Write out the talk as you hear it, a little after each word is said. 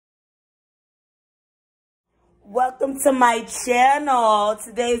Welcome to my channel.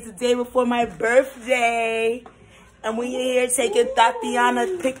 Today is the day before my birthday. And we here taking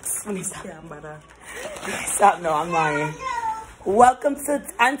Tatiana pics. Let me stop. Stop. No, I'm lying. Welcome to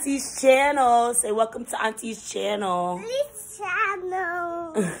Auntie's channel. Say welcome to Auntie's channel. Leah's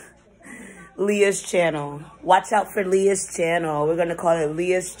channel. Leah's channel. Watch out for Leah's channel. We're going to call it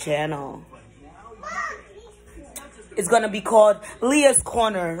Leah's channel. It's going to be called Leah's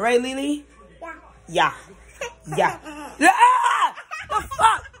Corner. Right, Lily? Yeah. Yeah. Yeah. The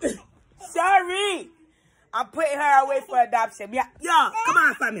fuck? Sorry. I'm putting her away for adoption. Yeah. Yo, come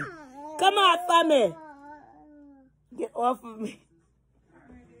on, family. Come on, family. Get off of me.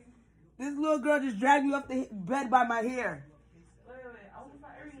 This little girl just dragged me off the bed by my hair. Wait. I want my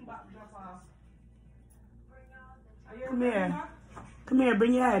earring drop off. Come here. Come here.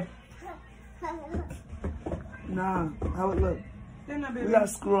 Bring your head. Nah. How it look? We got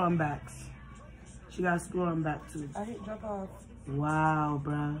screw-on backs. She got screw-on back too. I hate drop off. Wow,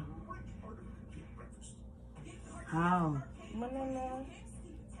 bruh. How? No.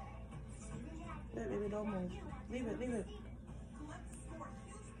 Baby, don't move. Leave it.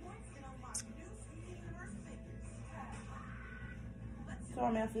 So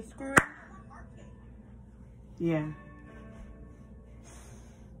I'm gonna have to screw it? Yeah.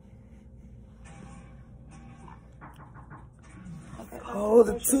 Oh,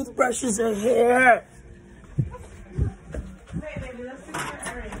 the toothbrushes are here. Baby, let's fix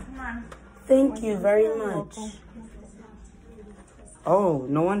your earring. Come on. Thank you very much. Oh,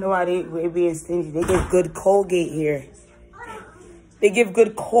 no wonder why they being stingy. They give good Colgate here. They give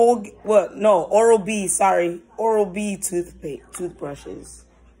good Colgate. What? No, Oral-B. Sorry, Oral-B toothbrushes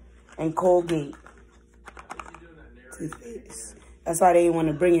and Colgate toothpaste. That's why they didn't want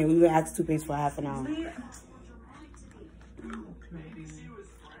to bring it. We were asked toothpaste for half an hour.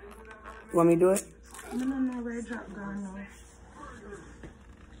 You want me to do it? No, red drop gone now.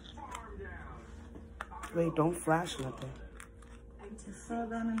 Wait, don't flash nothing. It fell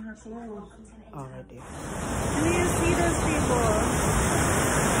down in her clothes. Oh, right there. Do you see those people?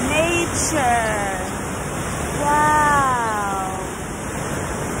 Nature. Wow.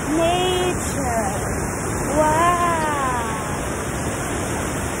 Nature. Wow.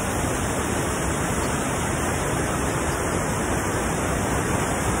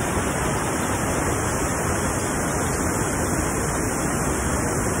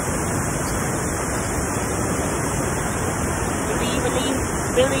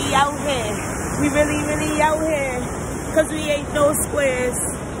 Really out here. We really out here. Because we ain't no squares.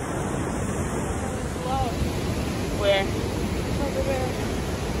 Whoa. Where? Over there.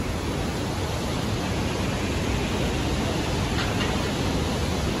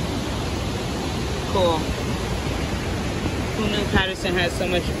 Cool. Who knew Patterson had so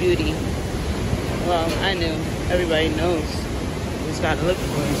much beauty? Well, I knew. Everybody knows. You just gotta look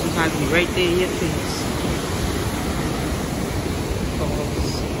for it. Sometimes be right there in your face.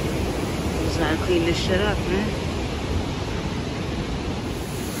 Gotta clean this shit up, man.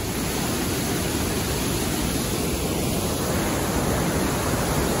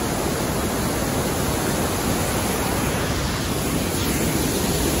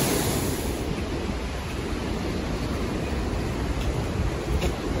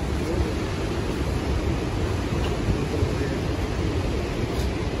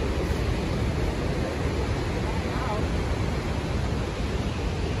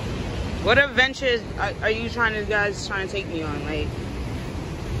 What adventures are you guys trying to take me on? Like,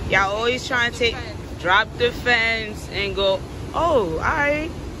 y'all always trying to drop the fence and go, oh, all right.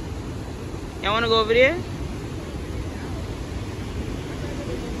 Y'all want to go over there?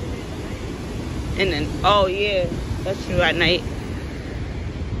 And then, oh yeah, that's true, at night.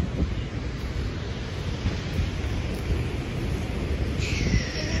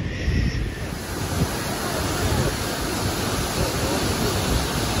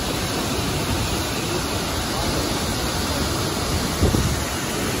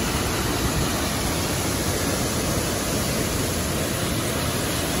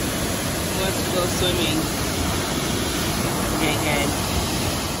 Go swimming. Okay.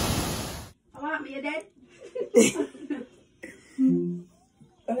 Want me dead?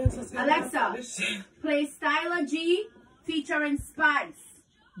 Alexa, play Styler G featuring Spice.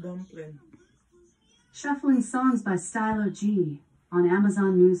 Dumpling. Shuffling songs by Styler G on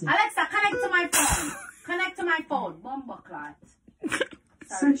Amazon Music. Alexa, connect to my phone. Connect to my phone. Bumbleclot.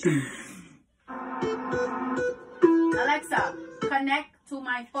 Searching. Alexa, connect to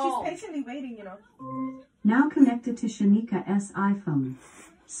my phone. She's patiently waiting, you know. Now connected to Shanika S. iPhone.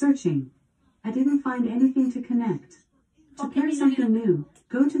 Searching. I didn't find anything to connect. To pair something new,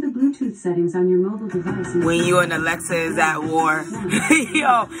 Go to the Bluetooth settings on your mobile device. And when you and Alexa is at war.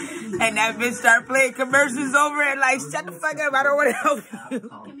 Yo, and that bitch start playing commercials over it like, shut the fuck up, I don't want to help you.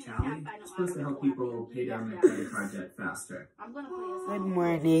 It's supposed to help people pay down their credit card debt faster. Good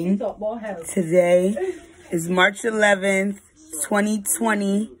morning. Today is March 11th,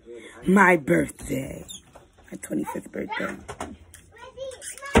 2020. My birthday. My 25th birthday.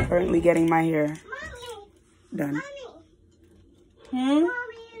 Currently getting my hair done.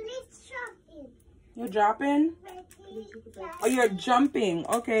 You're dropping? Oh, you're jumping.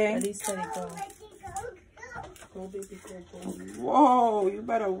 Okay. Whoa, you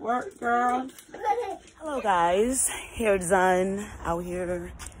better work, girl. Hello, guys. Hair done. Out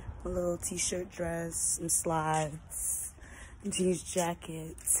here. A little t-shirt dress, some slides, jeans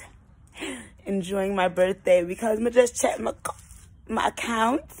jacket. Enjoying my birthday because I just checked my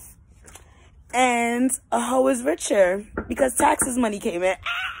account. And a hoe is richer because taxes money came in.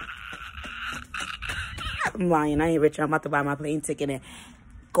 I'm lying. I ain't rich. I'm about to buy my plane ticket and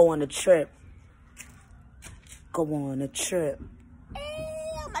go on a trip. Go on a trip.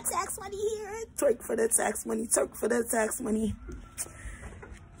 My tax money here. Twerk for the tax money. Twerk for the tax money.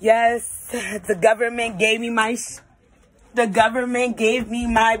 Yes, the government gave me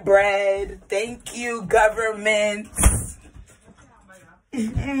my bread. Thank you, government.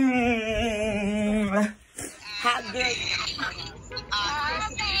 Hot girl.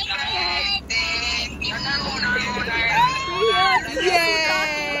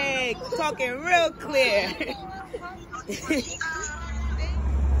 Yay! Talking real clear.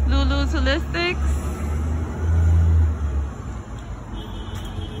 Luluholistics.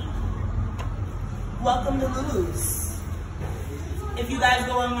 Welcome to Lulu's. If you guys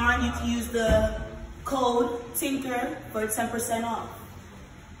go online, you can use the code Ttinker for 10% off.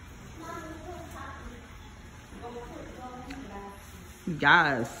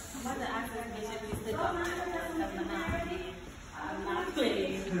 Yes.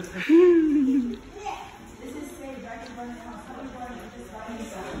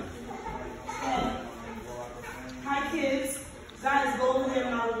 Hi kids. Guys, go over there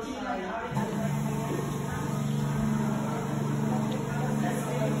and I'll look right now.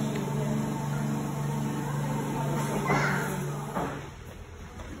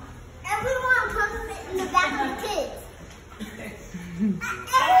 Everyone come in the back of the kids.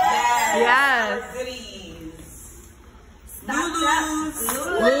 Yes. Goodies.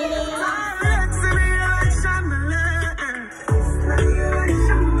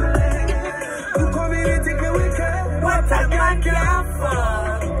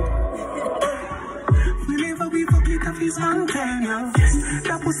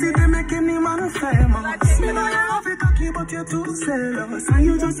 That pussy they make any man famous. Me know you love it cocky but you're too zealous. And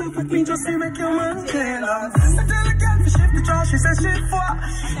you just fuck me just to make your man jealous. I tell a girl to shift the trash, she says shit for.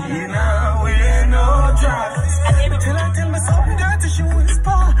 You know we ain't no drugs. I gave it till I tell me something dirty, she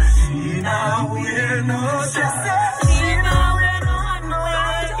whisper. You know we ain't no drugs. You know we ain't no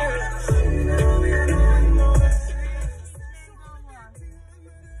drugs. You know we ain't no drugs.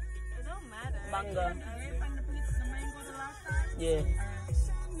 It don't matter. Manga. Yeah.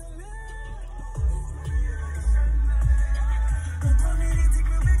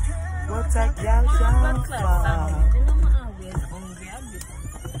 What's that gal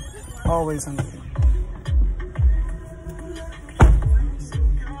always hungry.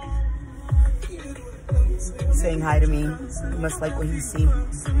 Saying hi to me. You must like what he sees.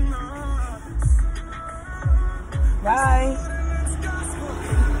 Bye.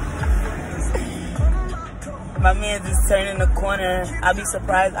 My man's just turning the corner. I'll be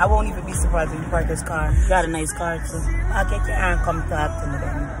surprised. I won't even be surprised if you park his car. You got a nice car too. I'll get your and come talk to me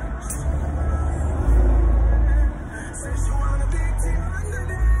then.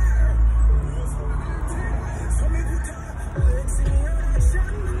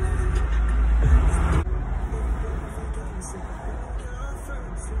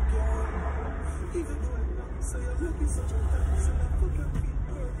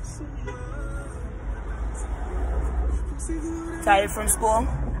 Tired from school?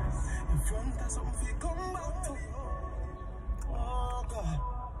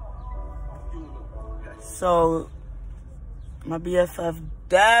 So, my BFF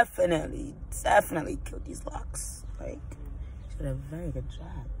definitely killed these locks. Like, she did a very good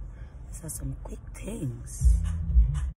job. She said some quick things.